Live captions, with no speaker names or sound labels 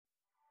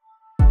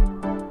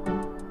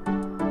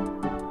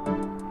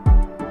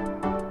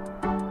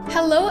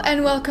Hello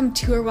and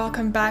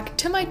welcome back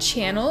to my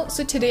channel.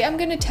 So today I'm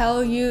going to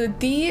tell you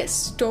the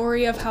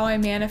story of how I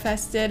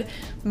manifested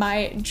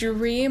my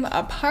dream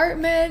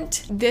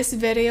apartment. This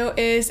video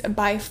is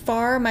by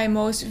far my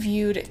most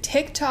viewed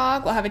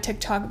TikTok. We'll have a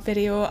TikTok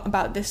video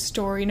about this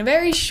story in a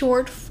very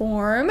short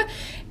form,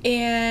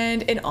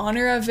 and in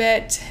honor of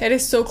it, it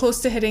is so close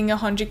to hitting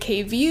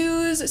 100k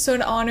views. So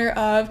in honor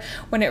of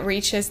when it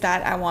reaches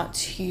that, I want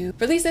to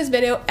release this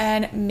video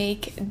and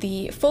make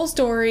the full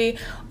story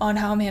on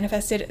how I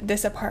manifested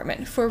this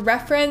apartment. For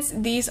reference,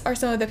 these are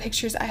some of the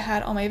pictures I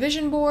had on my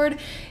vision board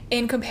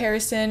in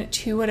comparison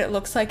to what it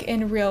looks like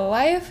in real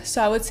life.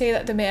 So I would say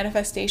that the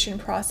manifestation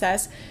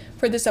process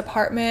for this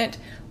apartment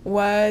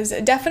was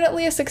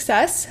definitely a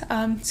success.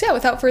 So yeah,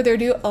 without further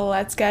ado,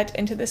 let's get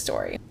into the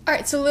story. All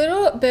right, so a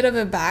little bit of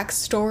a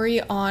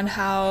backstory on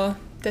how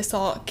this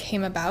all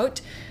came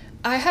about.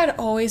 I had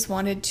always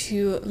wanted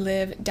to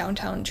live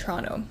downtown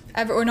Toronto.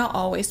 Or not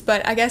always,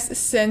 but I guess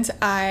since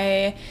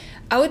I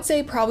would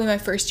say probably my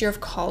first year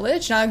of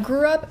college. Now I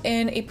grew up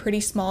in a pretty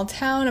small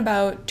town,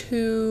 about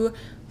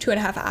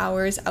 2.5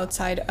 hours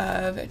outside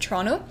of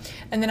Toronto.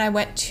 And then I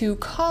went to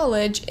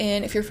college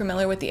in, if you're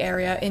familiar with the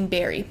area, in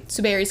Barrie.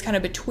 So Barrie's kind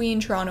of between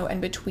Toronto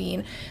and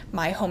between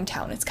my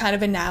hometown. It's kind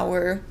of an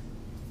hour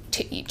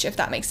to each, if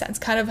that makes sense,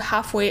 kind of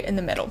halfway in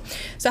the middle.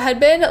 So I had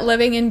been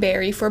living in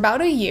Barrie for about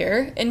a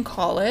year in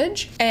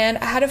college, and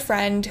I had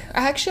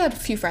actually had a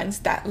few friends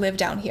that lived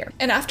down here.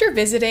 And after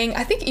visiting,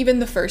 I think even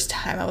the first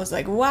time, I was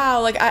like,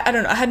 wow, like I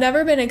don't know, I had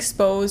never been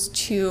exposed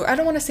to, I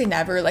don't want to say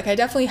never, like I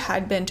definitely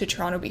had been to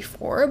Toronto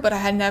before, but I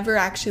had never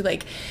actually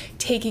like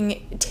taken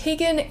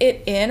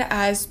it in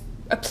as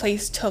a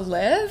place to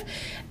live.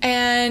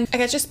 And I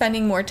guess just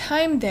spending more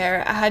time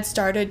there, I had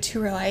started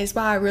to realize,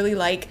 wow, I really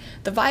like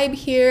the vibe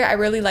here. I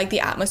really like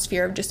the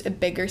atmosphere of just a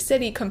bigger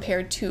city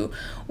compared to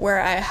where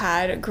I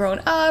had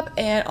grown up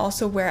and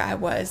also where I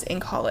was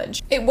in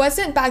college. It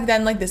wasn't back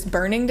then like this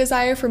burning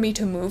desire for me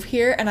to move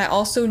here, and I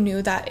also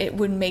knew that it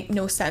would make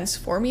no sense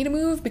for me to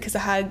move because I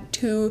had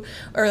 2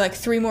 or like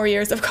 3 more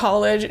years of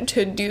college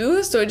to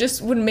do, so it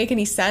just wouldn't make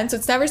any sense.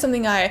 It's never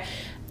something I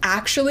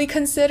actually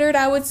considered,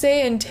 I would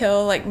say,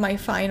 until like my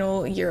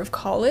final year of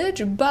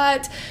college,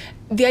 but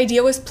the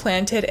idea was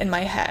planted in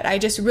my head. I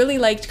just really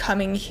liked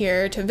coming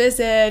here to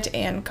visit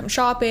and come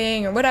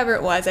shopping or whatever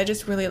it was. I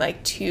just really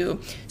liked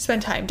to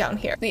spend time down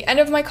here. The end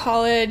of my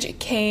college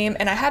came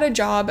and I had a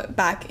job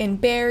back in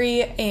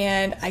Barrie,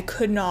 and I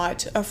could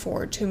not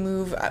afford to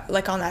move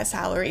like on that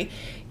salary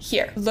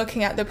here.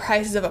 Looking at the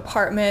prices of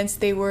apartments,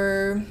 they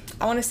were,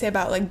 I want to say,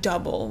 about like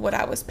double what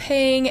I was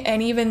paying.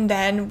 And even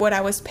then, what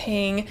I was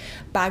paying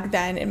back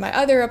then in my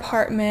other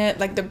apartment,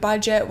 like the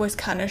budget was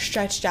kind of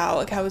stretched out.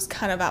 Like I was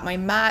kind of at my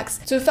max.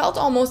 So it felt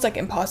almost like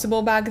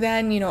impossible back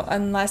then, you know,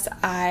 unless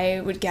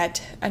I would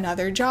get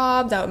another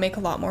job that would make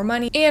a lot more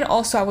money. And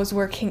also I was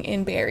working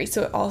in Barrie,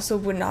 so it also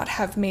would not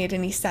have made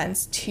any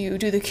sense to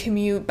do the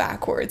commute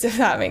backwards, if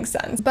that makes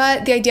sense.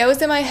 But the idea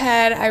was in my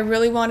head. I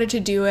really wanted to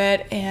do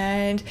it,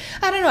 and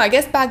I don't know, I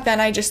guess back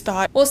then I just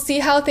thought, we'll see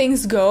how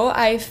things go.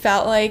 I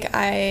felt like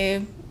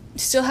I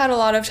still had a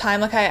lot of time.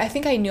 Like I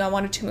think I knew I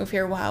wanted to move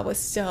here while I was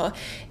still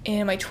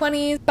in my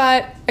 20s.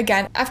 But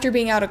again, after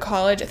being out of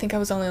college, I think I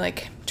was only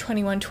like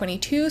 21,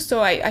 22.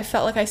 So I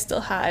felt like I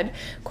still had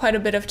quite a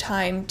bit of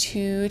time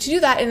to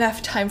do that in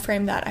that time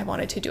frame that I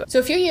wanted to do it. So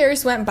a few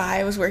years went by.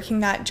 I was working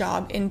that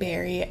job in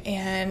Barrie,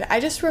 and I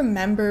just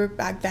remember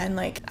back then,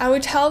 like I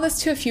would tell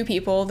this to a few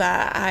people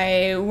that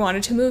I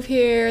wanted to move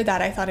here,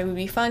 that I thought it would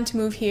be fun to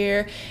move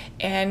here,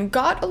 and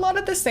got a lot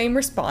of the same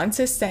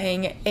responses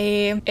saying,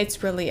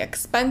 it's really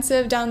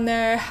expensive down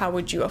there. How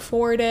would you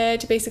afford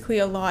it? Basically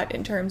a lot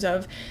in terms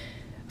of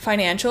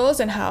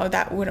financials and how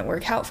that wouldn't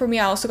work out for me.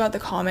 I also got the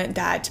comment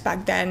that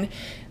back then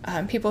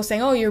people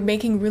saying, oh, you're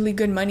making really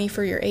good money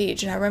for your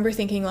age. And I remember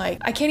thinking, like,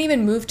 I can't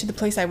even move to the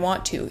place I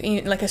want to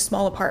in like a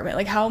small apartment.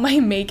 Like, how am I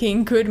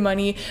making good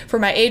money for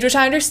my age? Which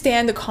I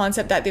understand the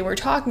concept that they were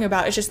talking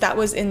about. It's just that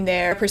was in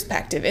their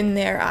perspective, in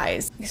their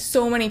eyes.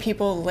 So many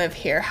people live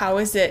here. How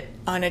is it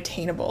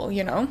unattainable,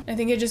 you know? I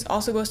think it just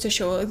also goes to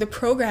show like the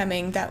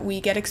programming that we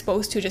get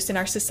exposed to just in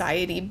our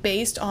society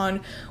based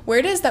on where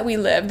it is that we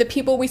live, the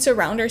people we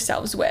surround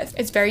ourselves with.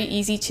 It's very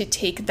easy to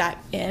take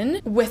that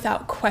in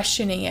without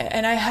questioning it.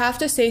 And I have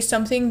to say,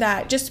 something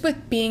that just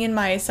with being in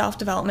my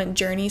self-development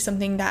journey,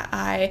 something that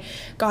I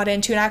got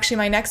into, and actually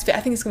I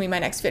think it's gonna be my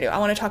next video, I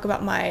want to talk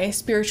about my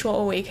spiritual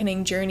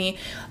awakening journey.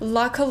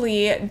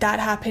 Luckily that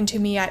happened to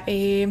me at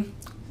a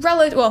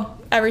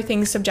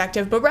everything's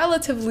subjective, but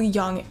relatively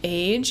young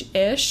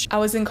age-ish. I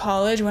was in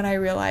college when I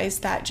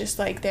realized that just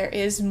like there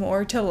is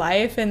more to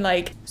life, and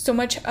like so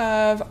much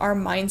of our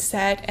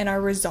mindset and our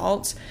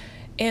results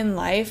in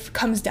life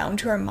comes down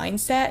to our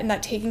mindset, and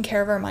that taking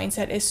care of our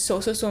mindset is so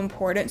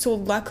important. So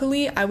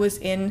luckily I was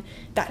in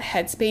that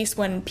headspace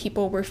when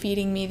people were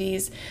feeding me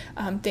these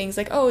things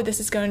like, oh,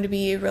 this is going to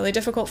be really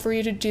difficult for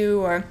you to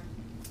do, or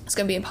it's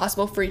going to be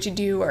impossible for you to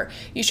do, or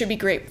you should be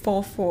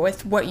grateful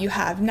with what you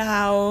have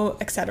now,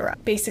 etc.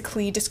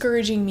 Basically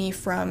discouraging me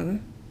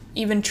from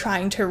even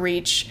trying to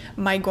reach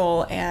my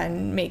goal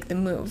and make the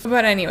move.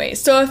 But anyway,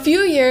 so a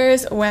few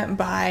years went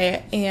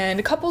by and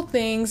a couple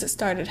things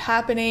started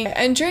happening.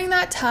 And during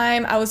that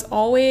time, I was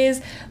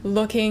always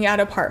looking at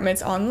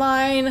apartments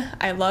online.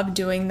 I loved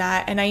doing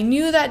that. And I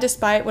knew that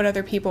despite what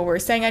other people were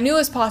saying, I knew it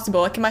was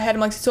possible. Like in my head,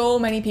 I'm like, so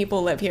many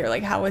people live here.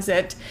 Like, how is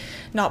it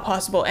not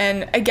possible?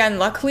 And again,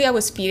 luckily I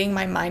was feeding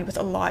my mind with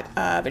a lot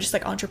of just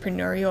like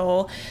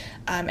entrepreneurial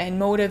and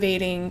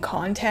motivating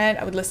content.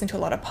 I would listen to a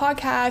lot of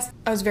podcasts.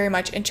 I was very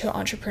much into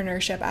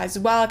entrepreneurship as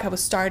well. Like I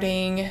was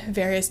starting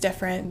various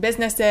different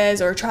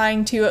businesses or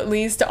trying to, at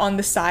least on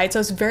the side. So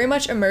I was very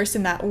much immersed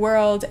in that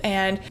world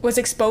and was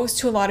exposed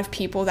to a lot of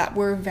people that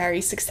were very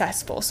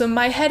successful. So in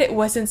my head, it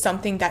wasn't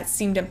something that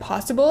seemed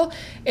impossible.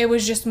 It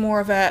was just more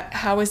of a,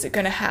 how is it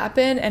going to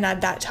happen? And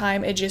at that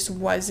time, it just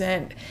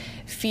wasn't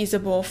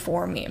feasible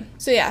for me.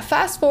 So yeah,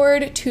 fast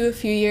forward to a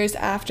few years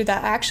after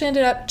that, I actually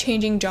ended up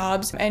changing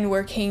jobs and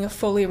working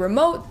fully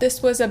remote.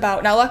 This was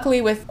about, now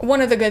luckily with one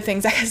of the good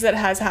things I guess that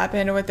has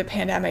happened with the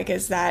pandemic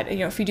is that, you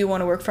know, if you do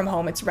want to work from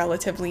home, it's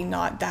relatively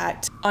not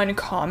that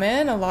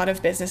uncommon. A lot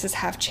of businesses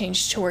have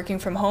changed to working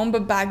from home,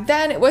 but back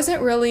then it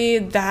wasn't really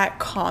that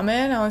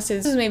common. I would say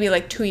this was maybe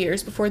like 2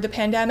 years before the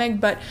pandemic,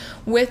 but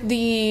with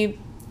the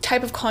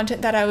type of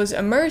content that I was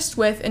immersed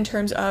with in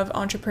terms of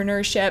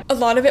entrepreneurship, a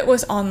lot of it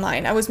was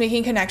online. I was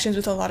making connections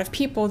with a lot of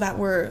people that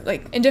were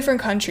like in different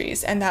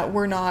countries and that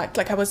were not,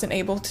 like I wasn't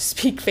able to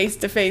speak face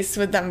to face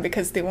with them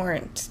because they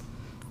weren't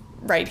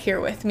right here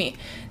with me.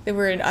 They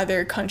were in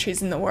other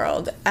countries in the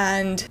world.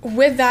 And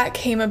with that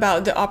came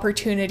about the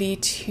opportunity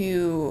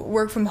to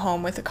work from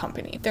home with a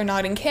company. They're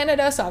not in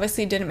Canada, so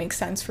obviously it didn't make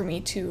sense for me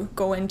to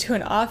go into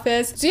an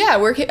office. So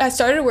yeah, I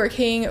started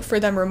working for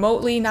them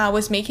remotely. Now I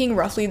was making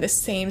roughly the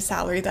same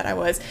salary that I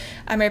was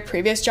at my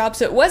previous job.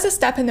 So it was a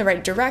step in the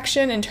right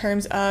direction in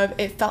terms of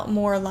it felt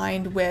more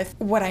aligned with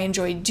what I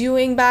enjoyed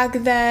doing back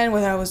then,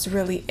 what I was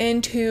really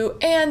into,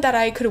 and that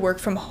I could work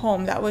from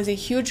home. That was a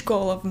huge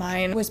goal of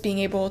mine, was being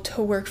able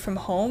to work from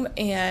home.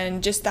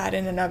 And just that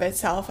in and of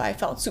itself, I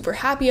felt super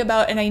happy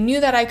about. And I knew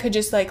that I could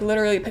just like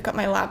literally pick up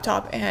my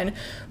laptop and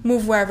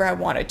move wherever I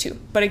wanted to.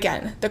 But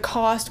again, the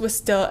cost was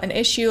still an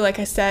issue. Like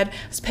I said,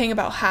 I was paying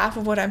about half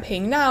of what I'm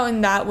paying now,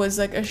 and that was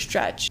like a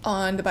stretch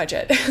on the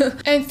budget.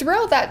 And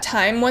throughout that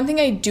time, one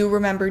thing I do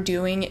remember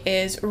doing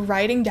is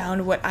writing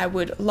down what I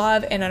would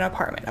love in an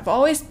apartment. I've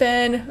always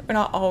been, or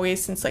not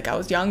always since like I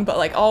was young, but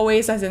like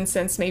always as in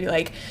since maybe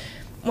like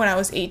when I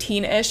was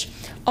 18-ish,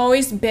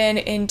 always been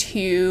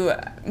into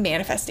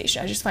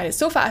manifestation. I just find it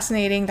so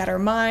fascinating that our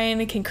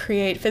mind can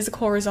create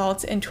physical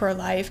results into our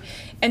life.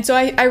 And so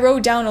I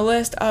wrote down a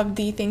list of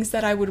the things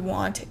that I would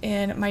want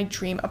in my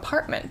dream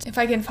apartment. If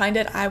I can find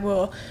it, I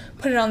will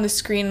put it on the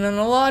screen. And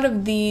a lot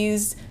of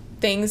these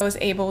things I was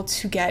able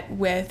to get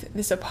with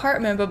this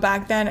apartment, but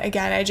back then,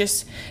 again, I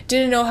just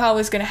didn't know how it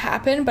was going to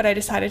happen, but I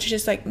decided to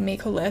just like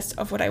make a list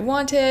of what I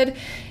wanted,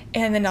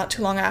 and then not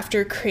too long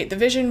after create the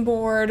vision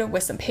board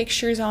with some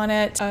pictures on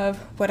it of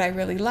what I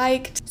really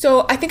liked.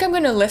 So I think I'm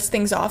going to list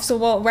things off. So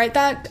we'll write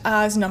that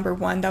as number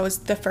one. That was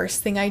the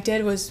first thing I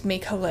did, was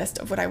make a list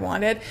of what I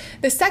wanted.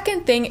 The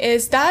second thing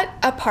is that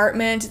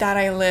apartment that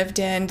I lived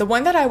in, the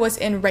one that I was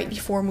in right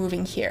before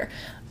moving here.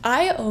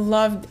 I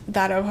loved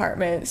that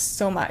apartment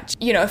so much.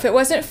 You know, if it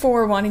wasn't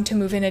for wanting to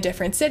move in a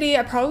different city,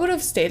 I probably would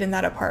have stayed in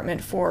that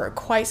apartment for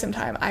quite some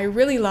time. I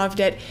really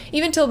loved it.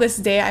 Even till this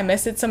day, I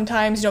miss it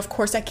sometimes. You know, of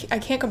course, I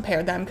can't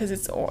compare them because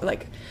it's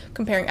like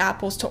comparing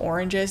apples to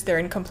oranges. They're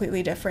in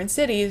completely different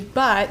cities.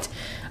 But,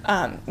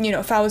 you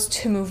know, if I was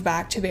to move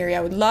back to Barrie,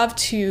 I would love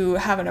to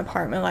have an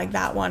apartment like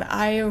that one.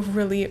 I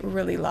really,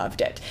 really loved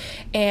it.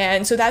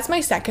 And so that's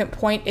my second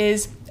point,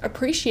 is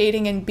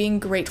appreciating and being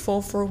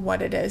grateful for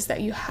what it is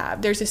that you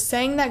have. There's a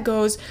saying that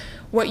goes,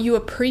 what you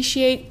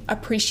appreciate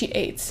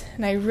appreciates.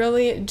 And I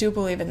really do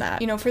believe in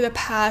that. You know, for the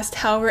past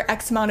however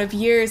X amount of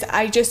years,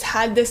 I just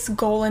had this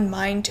goal in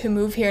mind to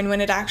move here. And when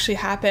it actually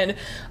happened,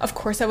 of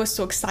course I was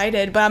so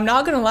excited, but I'm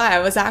not gonna lie, I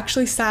was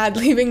actually sad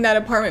leaving that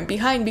apartment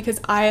behind because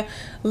I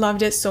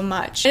loved it so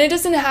much. And it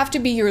doesn't have to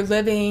be your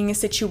living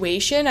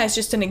situation. As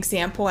just an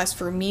example, as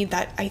for me,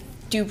 that I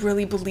do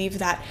really believe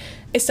that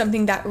is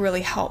something that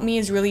really helped me,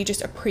 is really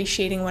just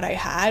appreciating what I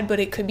had, but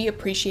it could be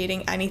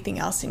appreciating anything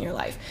else in your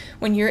life.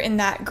 When you're in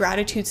that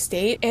gratitude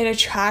state, it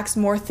attracts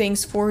more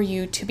things for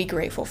you to be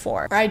grateful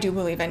for. Or I do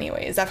believe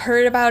anyways. I've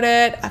heard about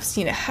it. I've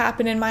seen it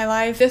happen in my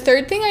life. The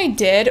third thing I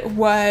did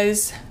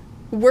was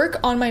work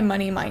on my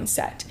money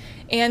mindset.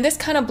 And this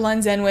kind of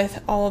blends in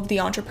with all of the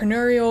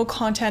entrepreneurial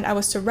content I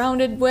was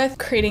surrounded with,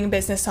 creating a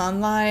business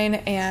online,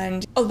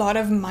 and a lot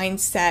of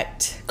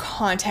mindset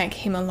content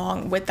came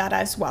along with that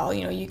as well.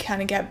 You know, you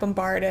kind of get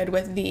bombarded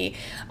with the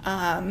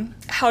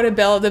how to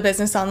build a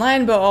business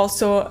online, but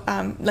also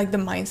like the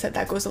mindset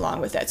that goes along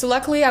with it. So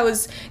luckily I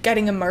was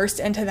getting immersed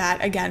into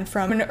that again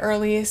from an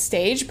early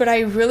stage, but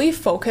I really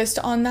focused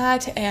on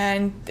that.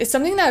 And it's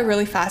something that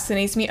really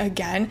fascinates me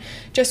again,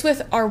 just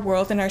with our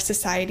world and our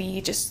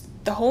society, just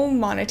the whole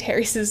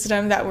monetary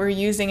system that we're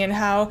using,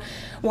 and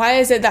why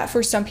is it that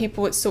for some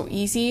people it's so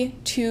easy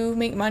to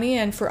make money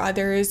and for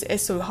others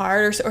it's so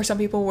hard, or some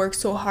people work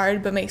so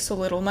hard but make so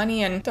little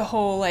money, and the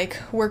whole like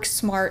work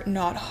smart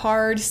not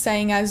hard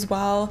saying as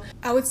well,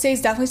 I would say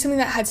is definitely something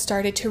that had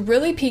started to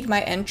really pique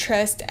my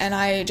interest. And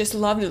I just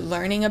loved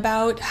learning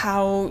about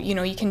how, you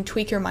know, you can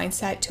tweak your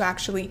mindset to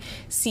actually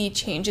see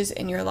changes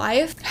in your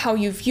life. How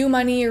you view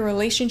money, your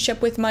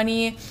relationship with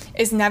money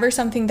is never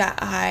something that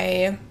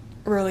I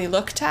really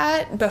looked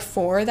at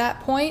before that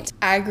point.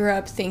 I grew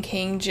up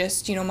thinking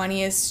just, you know,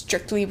 money is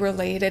strictly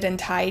related and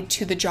tied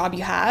to the job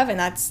you have, and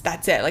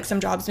that's it. Like some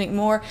jobs make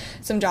more,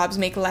 some jobs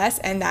make less,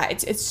 and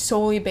that it's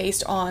solely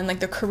based on like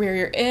the career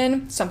you're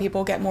in. Some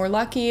people get more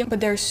lucky,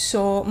 but there's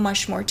so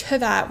much more to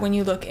that when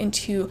you look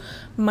into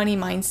money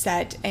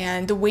mindset,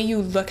 and the way you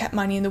look at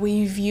money and the way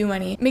you view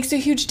money makes a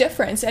huge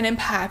difference and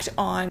impact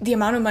on the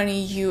amount of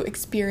money you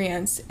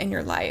experience in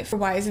your life.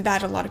 Why is it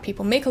that a lot of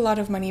people make a lot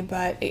of money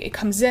but it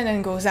comes in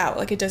and goes out?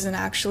 Like it doesn't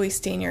actually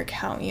stay in your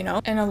account, you know?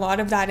 And a lot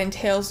of that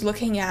entails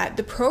looking at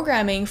the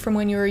programming from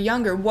when you were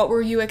younger. What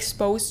were you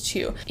exposed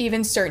to?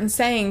 Even certain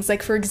sayings,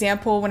 like for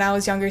example, when I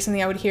was younger,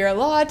 something I would hear a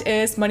lot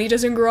is money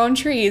doesn't grow on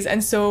trees.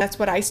 And so that's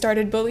what I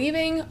started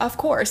believing, of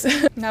course.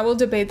 And I will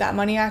debate that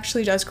money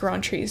actually does grow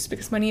on trees,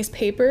 because money is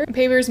paper.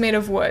 Paper is made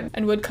of wood,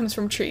 and wood comes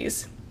from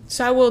trees.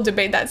 So I will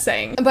debate that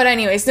saying. But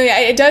anyways, no, yeah,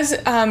 it does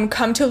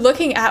come to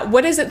looking at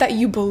what is it that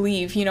you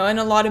believe, you know, and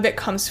a lot of it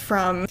comes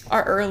from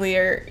our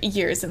earlier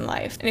years in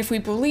life. And if we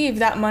believe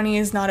that money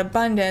is not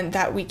abundant,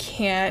 that we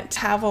can't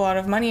have a lot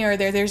of money, or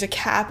there's a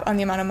cap on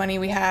the amount of money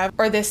we have,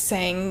 or this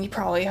saying you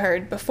probably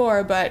heard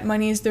before, but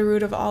money is the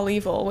root of all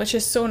evil, which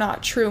is so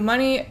not true.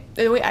 Money,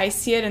 the way I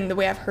see it and the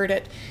way I've heard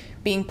it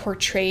being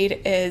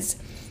portrayed, is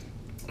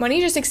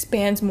money just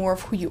expands more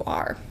of who you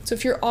are. So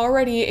if you're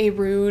already a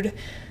rude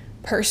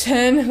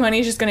person, money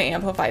is just going to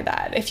amplify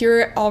that. If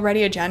you're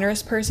already a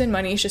generous person,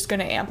 money is just going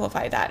to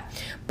amplify that.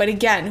 But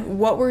again,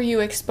 what were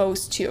you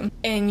exposed to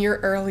in your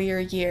earlier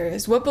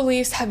years? What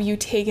beliefs have you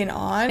taken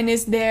on? And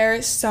is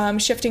there some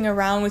shifting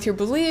around with your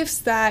beliefs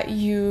that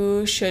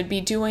you should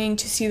be doing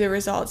to see the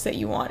results that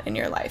you want in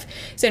your life?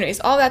 So anyways,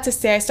 all that to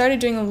say, I started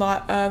doing a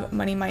lot of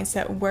money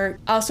mindset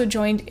work. I also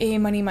joined a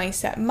money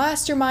mindset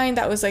mastermind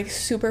that was like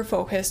super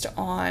focused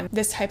on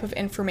this type of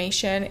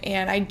information.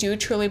 And I do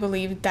truly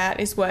believe that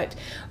is what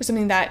was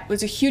something that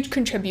was a huge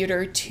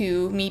contributor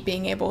to me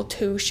being able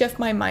to shift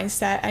my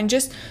mindset and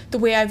just the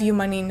way I view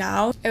money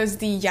now. It was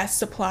the Yes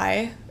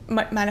Supply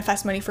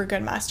Manifest Money for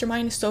Good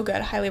mastermind. So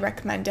good, highly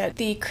recommend it.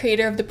 The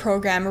creator of the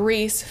program,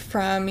 Reese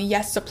from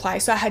Yes Supply.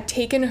 So I had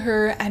taken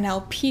her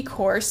NLP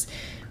course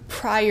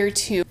prior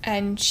to,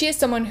 and she is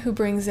someone who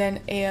brings in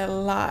a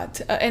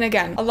lot, and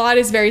again, a lot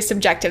is very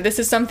subjective. This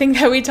is something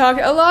that we talk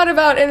a lot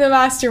about in the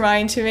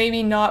mastermind, to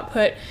maybe not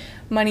put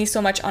money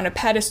so much on a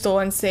pedestal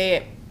and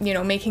say, you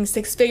know, making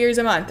 6 figures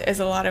a month is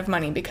a lot of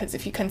money, because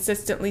if you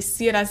consistently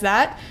see it as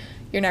that,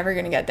 you're never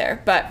going to get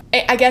there. But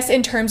I guess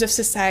in terms of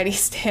society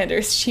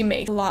standards, she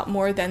makes a lot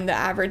more than the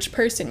average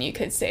person, you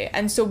could say.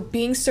 And so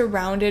being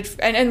surrounded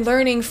and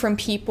learning from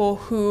people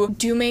who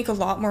do make a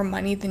lot more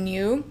money than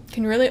you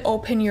can really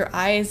open your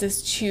eyes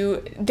as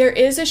to there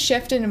is a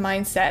shift in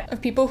mindset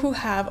of people who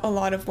have a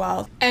lot of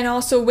wealth. And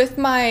also with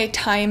my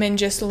time and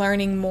just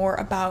learning more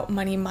about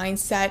money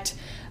mindset,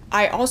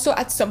 I also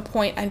at some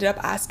point ended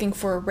up asking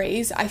for a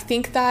raise. I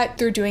think that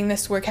through doing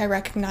this work, I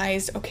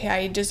recognized, okay,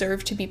 I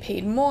deserve to be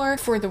paid more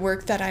for the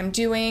work that I'm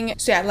doing.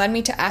 So yeah, it led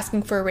me to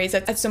asking for a raise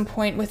at some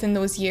point within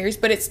those years,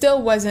 but it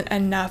still wasn't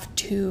enough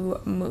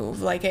to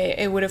move. Like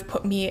it would have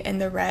put me in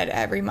the red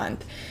every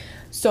month.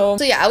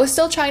 So yeah, I was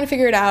still trying to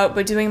figure it out,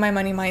 but doing my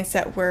money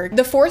mindset work.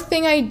 The fourth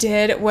thing I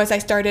did was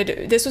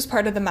this was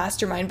part of the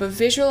mastermind, but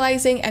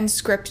visualizing and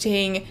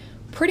scripting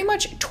pretty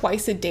much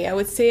twice a day, I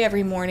would say,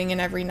 every morning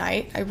and every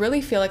night. I really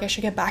feel like I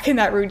should get back in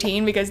that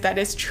routine, because that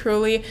is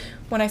truly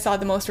when I saw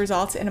the most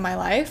results in my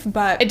life.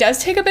 But it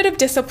does take a bit of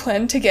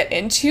discipline to get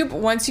into, but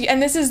once you,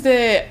 and this is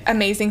the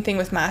amazing thing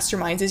with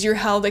masterminds, is you're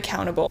held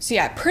accountable. So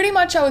yeah, pretty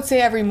much I would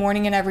say every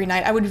morning and every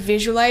night, I would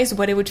visualize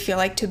what it would feel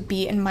like to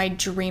be in my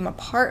dream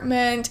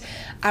apartment.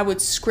 I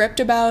would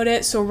script about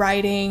it, so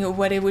writing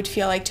what it would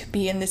feel like to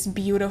be in this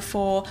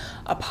beautiful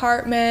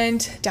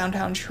apartment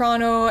downtown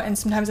Toronto, and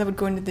sometimes I would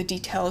go into the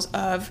details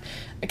of,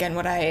 again,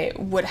 what I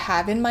would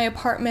have in my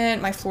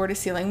apartment, my floor to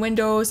ceiling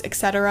windows,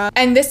 etc.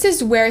 And this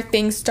is where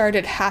things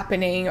started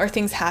happening, or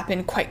things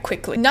happened quite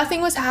quickly. Nothing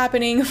was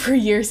happening for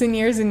years and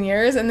years and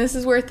years, and this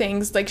is where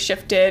things like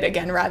shifted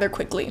again rather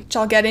quickly, which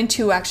I'll get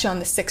into actually on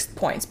the 6th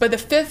point. But the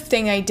 5th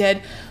thing I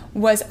did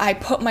was I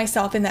put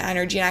myself in the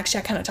energy, and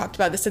actually I kind of talked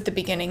about this at the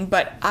beginning,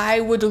 but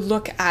I would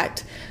look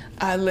at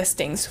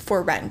listings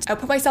for rent. I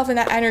put myself in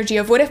that energy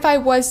of, what if I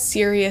was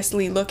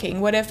seriously looking?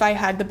 What if I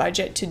had the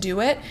budget to do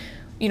it?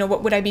 You know,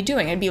 what would I be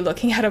doing? I'd be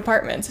looking at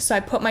apartments. So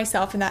I put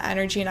myself in that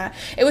energy, and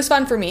it was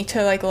fun for me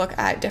to like look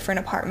at different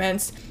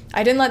apartments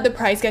I didn't let the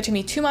price get to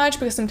me too much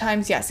because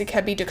sometimes, yes, it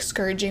can be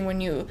discouraging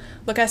when you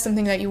look at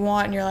something that you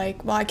want and you're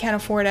like, well, I can't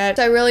afford it.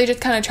 So I really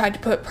just kind of tried to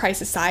put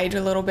price aside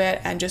a little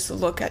bit and just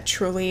look at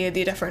truly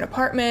the different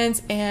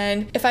apartments,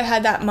 and if I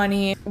had that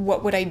money,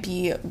 what would I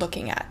be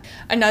looking at?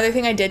 Another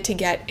thing I did to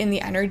get in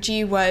the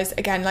energy was,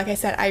 again, like I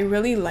said, I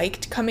really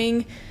liked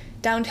coming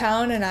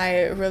downtown and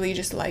I really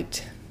just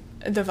liked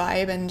the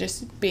vibe and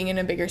just being in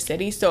a bigger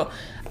city. So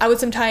I would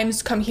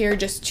sometimes come here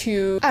just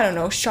to, I don't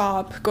know,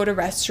 shop, go to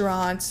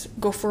restaurants,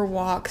 go for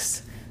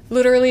walks,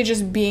 literally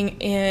just being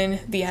in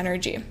the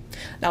energy.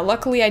 Now,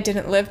 luckily I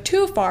didn't live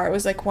too far. It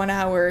was like 1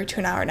 hour to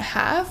an hour and a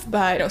half,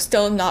 but you know,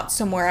 still not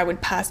somewhere I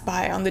would pass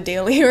by on the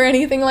daily or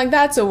anything like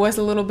that. So it was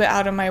a little bit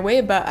out of my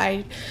way, but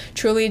I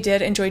truly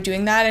did enjoy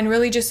doing that and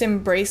really just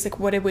embrace like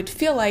what it would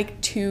feel like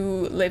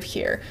to live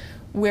here.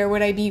 Where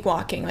would I be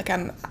walking? Like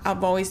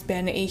I've always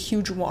been a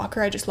huge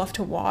walker. I just love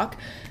to walk.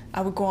 I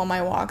would go on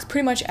my walks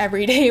pretty much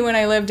every day when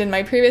I lived in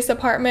my previous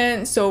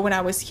apartment. So when I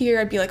was here,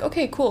 I'd be like,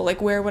 okay, cool.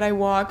 Like, where would I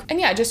walk? And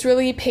yeah, just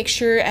really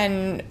picture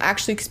and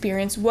actually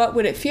experience what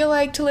would it feel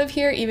like to live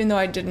here, even though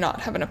I did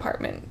not have an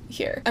apartment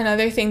here.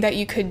 Another thing that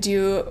you could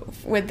do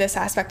with this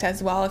aspect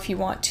as well, if you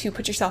want to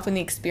put yourself in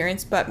the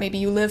experience, but maybe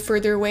you live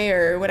further away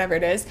or whatever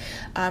it is,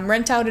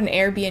 rent out an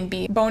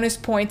Airbnb. Bonus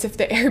points if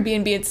the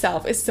Airbnb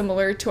itself is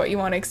similar to what you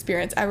want to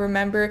experience. I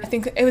remember, I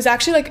think it was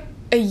actually like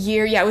a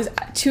year, yeah, it was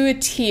to a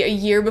T, a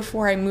year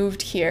before I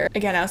moved here.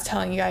 Again, I was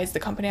telling you guys the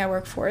company I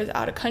work for is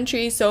out of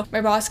country, so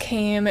my boss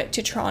came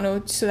to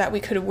Toronto so that we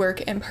could work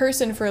in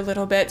person for a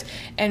little bit,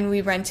 and we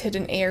rented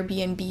an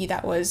Airbnb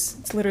that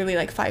was literally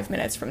like 5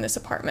 minutes from this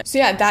apartment. So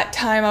yeah, that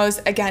time I was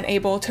again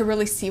able to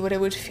really see what it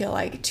would feel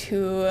like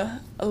to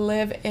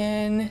live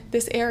in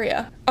this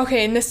area.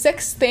 Okay, and the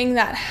sixth thing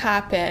that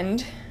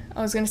happened,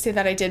 I was going to say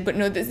that I did, but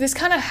no, this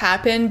kind of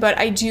happened, but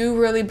I do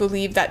really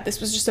believe that this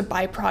was just a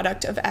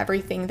byproduct of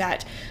everything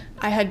that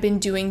I had been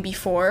doing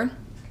before,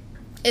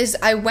 is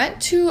I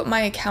went to my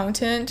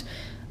accountant.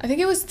 I think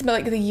it was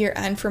like the year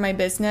end for my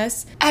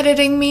business.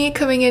 Editing me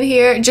coming in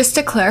here. Just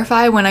to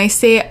clarify, when I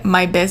say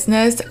my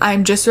business,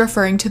 I'm just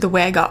referring to the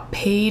way I got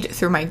paid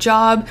through my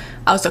job.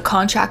 I was a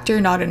contractor,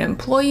 not an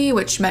employee,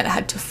 which meant I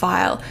had to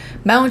file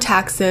my own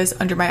taxes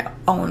under my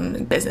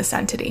own business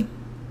entity.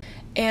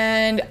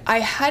 And I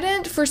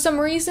hadn't, for some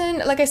reason,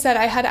 like I said,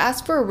 I had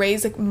asked for a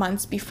raise like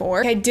months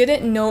before. I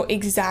didn't know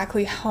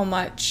exactly how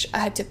much I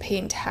had to pay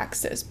in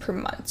taxes per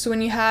month. So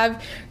when you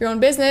have your own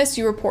business,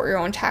 you report your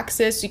own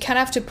taxes. So you kind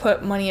of have to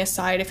put money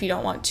aside if you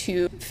don't want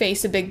to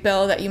face a big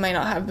bill that you might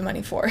not have the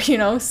money for, you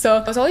know? So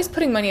I was always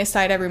putting money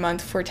aside every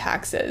month for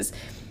taxes.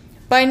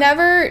 But I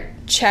never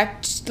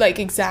checked like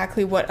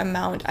exactly what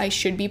amount I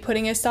should be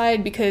putting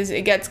aside because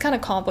it gets kind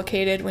of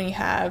complicated when you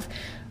have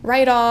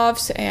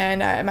write-offs. And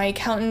my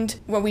accountant,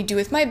 what we do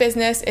with my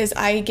business is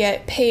I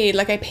get paid,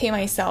 like I pay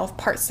myself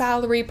part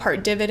salary,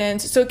 part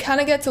dividends. So it kind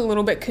of gets a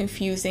little bit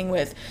confusing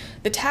with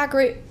the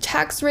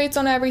tax rates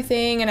on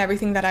everything and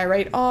everything that I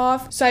write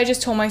off. So I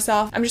just told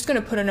myself, I'm just going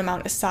to put an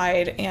amount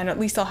aside and at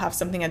least I'll have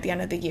something at the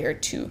end of the year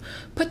to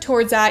put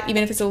towards that,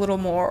 even if it's a little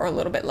more or a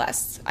little bit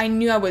less. I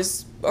knew I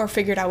was, or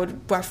figured I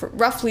would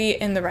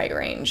roughly in the right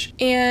range.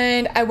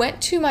 And I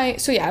went to my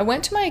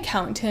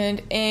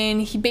accountant,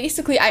 and he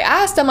basically, I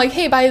asked, I'm like,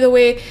 hey, by the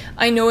way,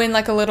 I know in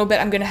like a little bit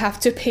I'm gonna have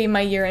to pay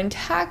my year-end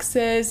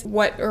taxes.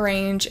 What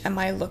range am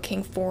I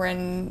looking for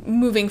and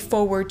moving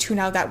forward to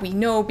now that we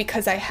know,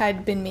 because I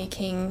had been making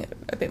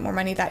a bit more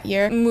money that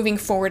year. Moving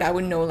forward, I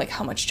would know like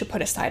how much to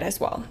put aside as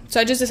well. So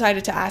I just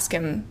decided to ask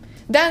him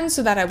then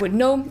so that I would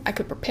know, I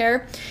could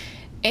prepare.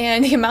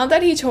 And the amount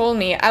that he told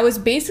me, I was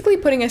basically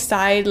putting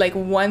aside like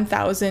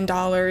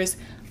 $1,000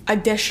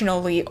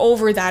 additionally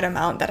over that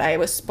amount that I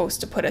was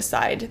supposed to put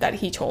aside that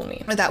he told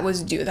me, or that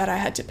was due, that I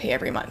had to pay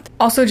every month.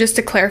 Also, just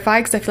to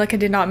clarify, because I feel like I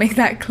did not make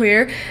that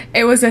clear,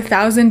 it was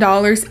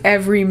 $1,000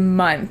 every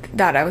month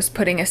that I was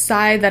putting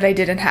aside that I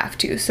didn't have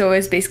to. So it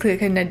was basically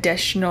like an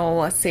additional,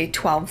 let's say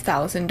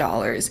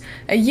 $12,000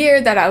 a year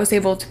that I was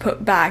able to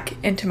put back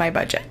into my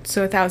budget.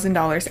 So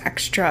 $1,000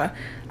 extra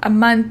a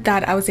month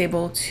that I was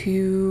able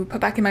to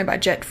put back in my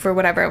budget for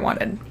whatever I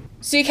wanted.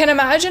 So you can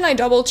imagine I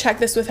double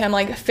checked this with him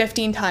like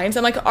 15 times.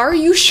 I'm like, are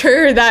you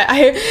sure that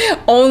I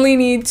only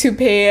need to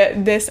pay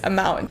this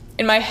amount?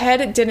 In my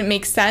head, it didn't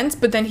make sense,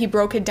 but then he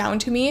broke it down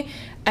to me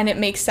and it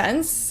makes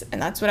sense.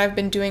 And that's what I've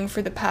been doing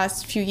for the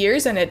past few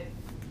years, and it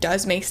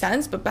does make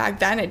sense. But back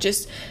then it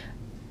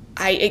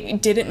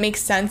didn't make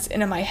sense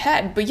in my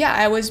head. But yeah,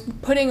 I was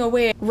putting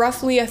away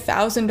roughly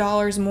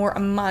 $1,000 more a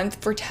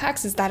month for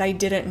taxes that I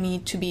didn't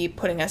need to be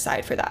putting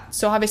aside for that.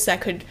 So obviously I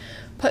could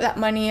put that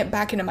money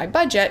back into my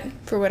budget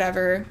for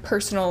whatever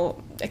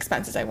personal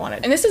expenses I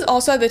wanted. And this is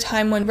also at the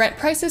time when rent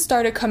prices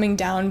started coming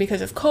down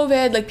because of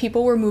COVID. Like,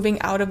 people were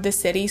moving out of the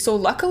city. So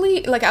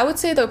luckily, like, I would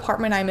say the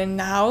apartment I'm in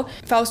now,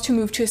 if I was to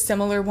move to a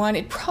similar one,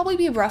 it'd probably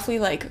be roughly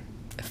like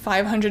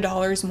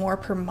 $500 more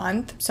per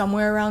month,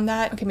 somewhere around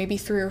that. Okay, maybe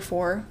 3 or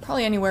 4,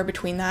 probably anywhere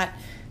between that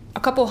a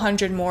couple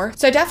hundred more.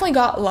 So I definitely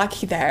got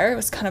lucky there. It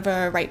was kind of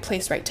a right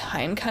place, right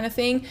time kind of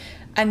thing.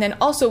 And then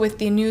also with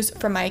the news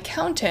from my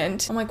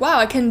accountant, I'm like, wow,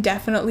 I can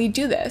definitely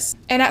do this.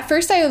 And at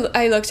first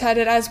I looked at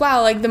it as,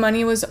 wow, like the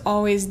money was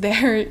always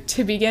there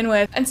to begin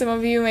with. And some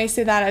of you may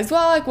say that as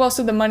well, like, well,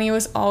 so the money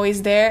was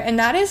always there. And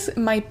that is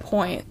my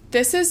point.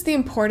 This is the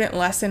important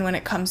lesson when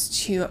it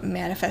comes to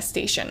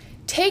manifestation.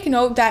 Take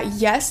note that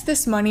yes,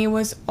 this money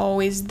was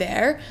always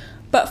there,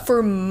 but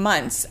for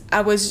months,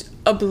 I was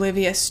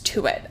oblivious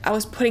to it. I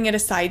was putting it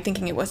aside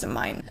thinking it wasn't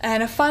mine.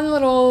 And a fun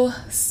little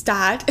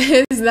stat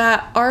is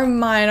that our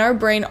mind, our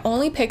brain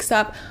only picks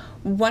up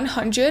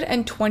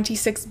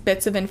 126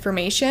 bits of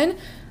information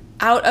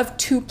out of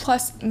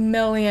 2+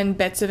 million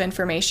bits of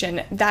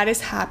information that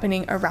is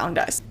happening around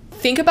us.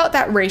 Think about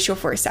that ratio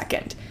for a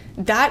second.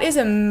 That is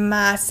a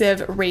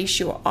massive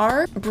ratio.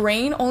 Our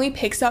brain only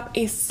picks up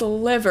a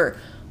sliver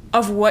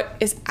of what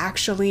is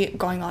actually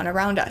going on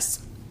around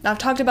us. Now, I've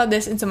talked about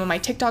this in some of my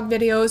TikTok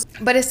videos,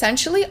 but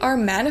essentially our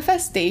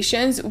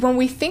manifestations, when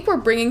we think we're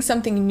bringing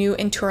something new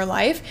into our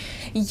life,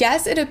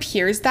 yes, it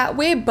appears that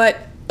way,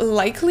 but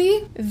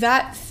likely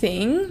that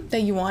thing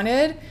that you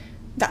wanted,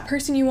 that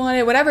person you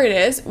wanted, whatever it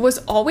is, was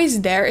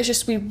always there. It's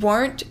just we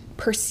weren't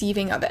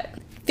perceiving of it.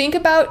 Think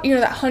about,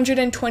 that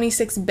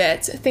 126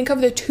 bits. Think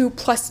of the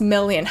 2+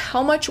 million,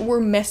 how much we're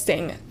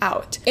missing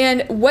out.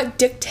 And what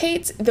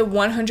dictates the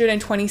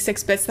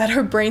 126 bits that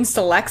our brain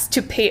selects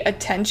to pay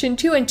attention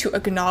to and to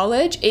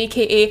acknowledge,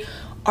 aka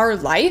our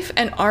life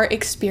and our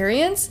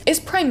experience, is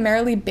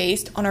primarily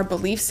based on our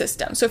belief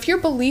system. So if your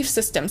belief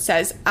system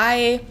says,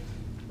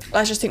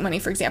 let's just take money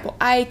for example,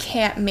 I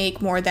can't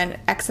make more than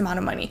X amount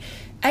of money.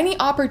 Any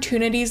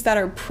opportunities that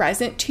are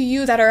present to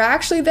you that are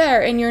actually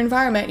there in your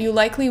environment, you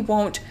likely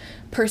won't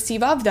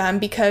perceive of them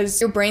because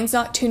your brain's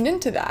not tuned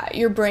into that.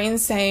 Your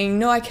brain's saying,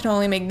 no, I can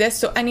only make this.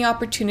 So any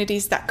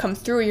opportunities that come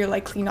through, you're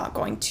likely not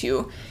going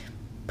to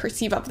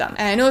perceive of them.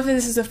 And I know if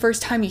this is the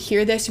first time you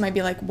hear this, you might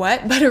be like,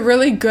 what? But a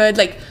really good,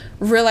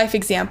 real life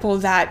example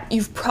that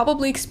you've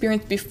probably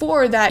experienced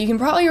before that you can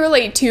probably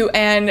relate to,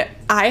 and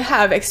I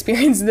have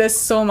experienced this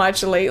so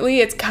much lately,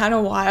 it's kind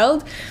of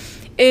wild,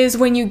 is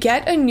when you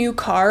get a new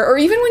car, or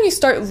even when you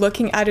start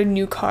looking at a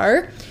new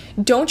car,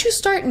 don't you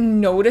start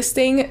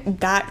noticing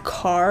that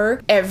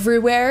car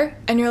everywhere?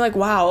 And you're like,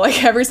 wow,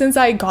 ever since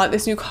I got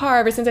this new car,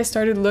 ever since I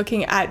started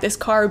looking at this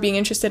car, being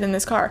interested in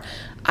this car,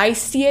 I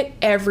see it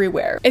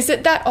everywhere. Is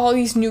it that all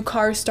these new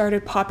cars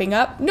started popping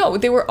up? No,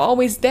 they were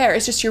always there.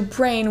 It's just your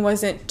brain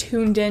wasn't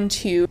tuned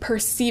into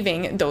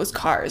perceiving those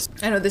cars.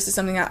 I know this is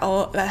something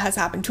that has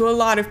happened to a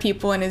lot of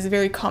people and is a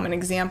very common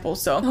example.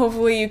 So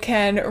hopefully you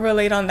can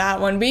relate on that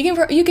one. But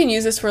you can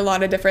use this for a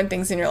lot of different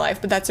things in your life,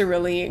 but that's a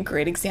really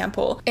great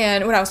example.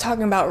 And what I was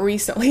talking about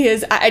recently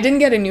is I didn't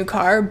get a new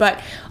car,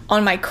 but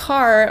on my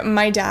car,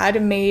 my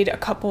dad made a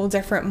couple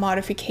different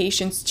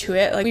modifications to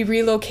it. We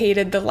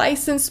relocated the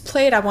license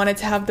plate. I wanted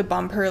to have the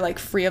bumper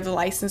free of the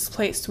license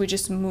plate, so we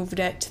just moved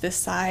it to the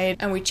side,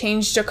 and we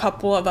changed a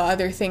couple of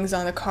other things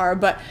on the car.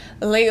 But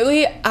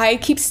lately I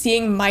keep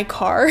seeing my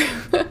car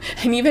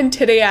and even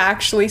today I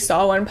actually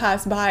saw one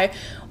pass by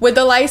with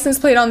the license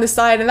plate on the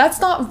side, and that's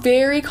not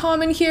very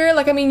common here.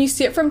 You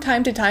see it from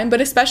time to time,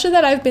 but especially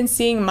that I've been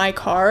seeing my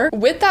car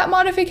with that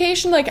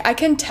modification, I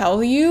can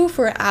tell you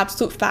for an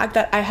absolute fact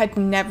that I had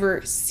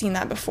never seen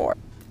that before,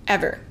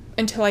 ever,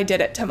 until I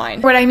did it to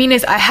mine. What I mean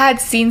is I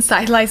had seen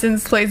side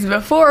license plates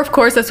before, of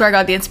course, that's where I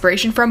got the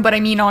inspiration from, but I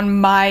mean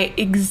on my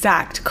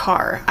exact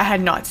car, I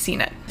had not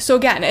seen it. So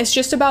again, it's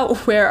just about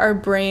where our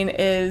brain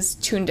is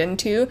tuned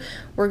into.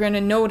 We're going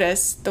to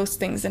notice those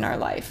things in our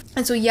life.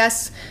 And so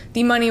yes,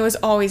 the money was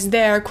always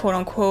there, quote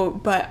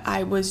unquote, but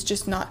I was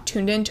just not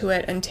tuned into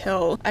it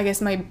until I guess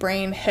my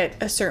brain hit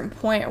a certain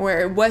point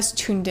where it was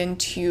tuned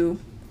into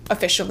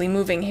officially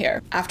moving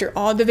here. After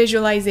all the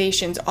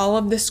visualizations, all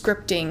of the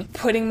scripting,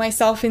 putting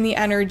myself in the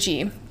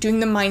energy, doing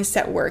the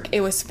mindset work,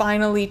 it was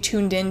finally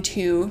tuned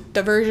into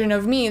the version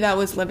of me that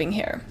was living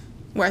here,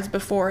 whereas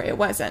before it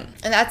wasn't.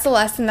 And that's the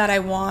lesson that I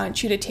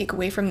want you to take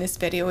away from this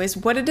video, is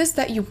what it is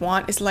that you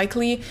want is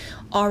likely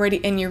already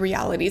in your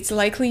reality. It's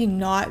likely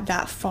not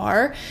that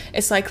far.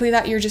 It's likely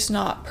that you're just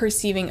not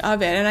perceiving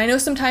of it. And I know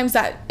sometimes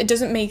that it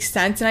doesn't make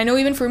sense. And I know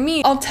even for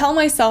me, I'll tell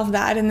myself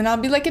that and then I'll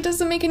be like, it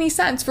doesn't make any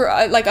sense for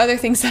other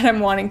things that I'm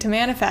wanting to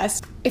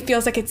manifest. It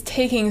feels like it's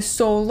taking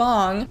so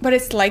long, but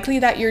it's likely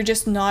that you're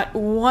just not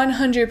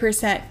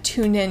 100%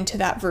 tuned into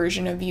that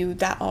version of you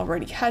that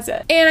already has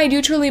it. And I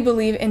do truly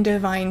believe in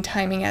divine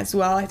timing as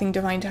well. I think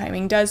divine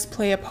timing does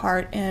play a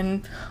part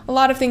in a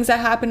lot of things that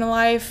happen in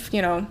life.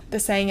 The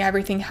saying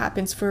everything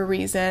happens for a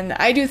reason.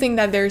 I do think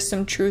that there's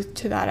some truth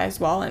to that as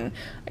well, and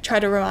I try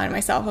to remind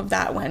myself of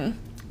that when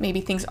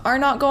maybe things are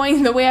not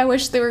going the way I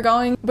wish they were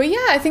going. But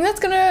yeah, I think that's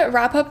gonna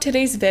wrap up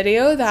today's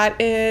video. That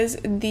is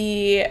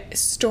the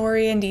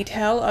story in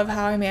detail of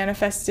how I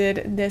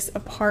manifested this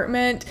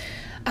apartment.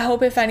 I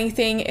hope if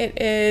anything it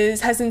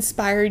has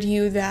inspired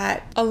you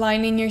that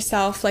aligning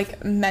yourself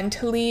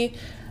mentally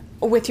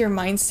with your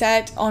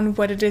mindset on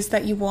what it is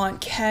that you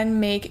want can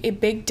make a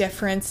big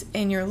difference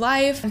in your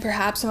life. And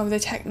perhaps some of the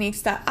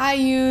techniques that I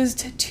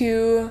used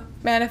to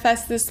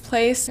manifest this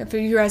place, if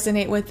you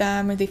resonate with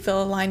them or they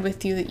feel aligned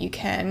with you, that you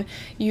can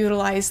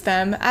utilize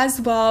them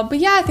as well. But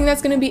yeah, I think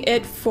that's going to be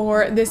it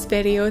for this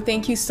video.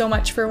 Thank you so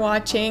much for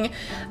watching.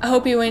 I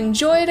hope you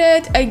enjoyed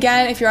it.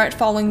 Again, if you aren't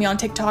following me on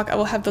TikTok, I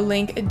will have the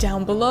link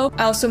down below.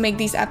 I also make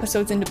these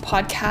episodes into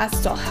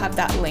podcasts, so I'll have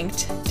that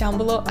linked down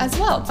below as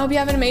well. I hope you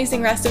have an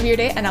amazing rest of your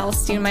day, and I'll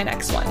see you in my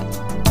next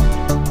one.